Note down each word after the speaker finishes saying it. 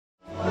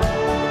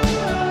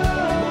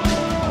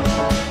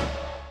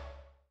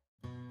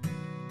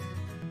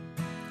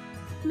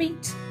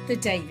Meet the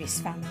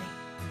Davis family.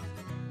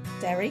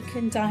 Derek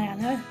and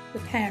Diana, the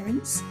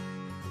parents,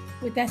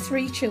 with their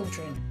 3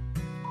 children,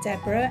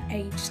 Deborah,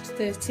 aged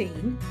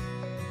 13,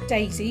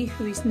 Daisy,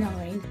 who is 9,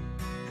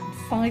 and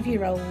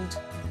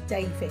 5-year-old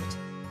David.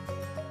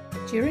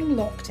 During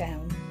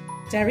lockdown,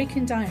 Derek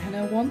and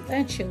Diana want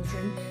their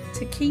children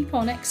to keep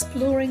on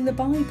exploring the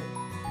Bible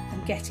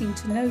and getting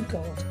to know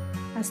God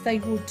as they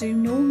would do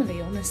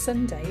normally on a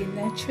Sunday in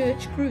their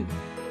church group,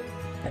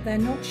 but they're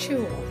not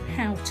sure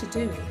how to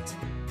do it.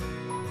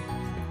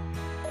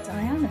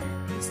 Diana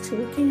is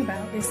talking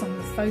about this on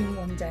the phone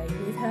one day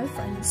with her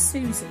friend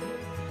Susie,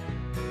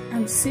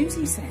 and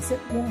Susie says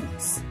at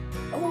once,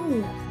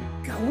 "Oh,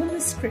 go on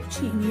the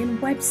Scripture Union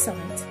website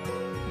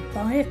and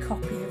buy a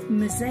copy of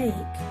Mosaic.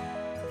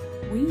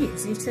 We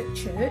use it at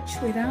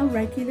church with our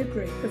regular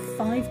group of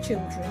 5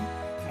 children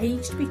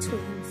aged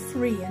between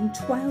 3 and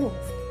 12,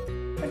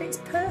 but it's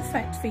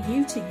perfect for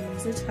you to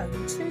use at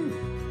home too.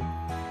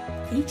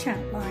 Each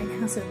outline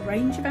has a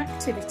range of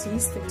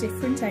activities for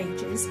different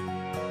ages,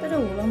 but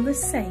all on the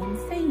same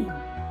theme.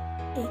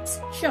 It's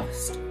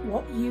just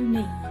what you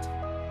need."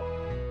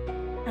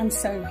 And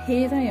so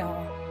here they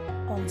are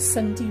on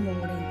Sunday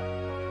morning.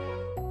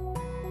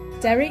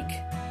 Derek,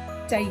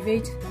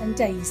 David and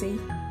Daisy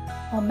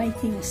are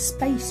making a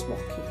space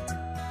rocket,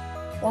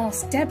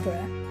 whilst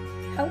Deborah,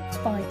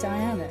 helped by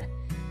Diana,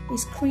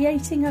 is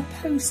creating a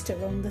poster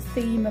on the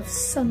theme of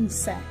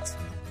sunset,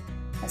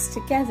 as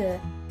together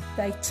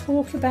they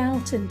talk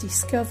about and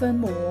discover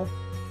more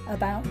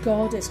about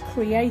God as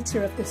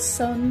creator of the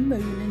sun,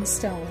 moon and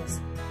stars,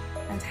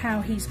 and how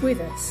he's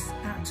with us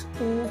at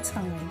all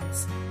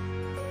times.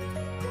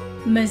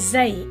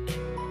 Mosaic,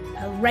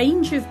 a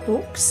range of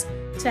books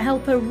to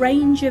help a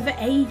range of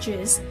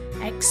ages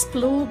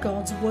explore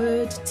God's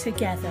Word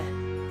together.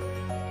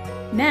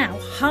 Now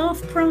half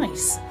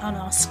price on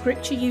our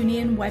Scripture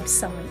Union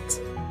website.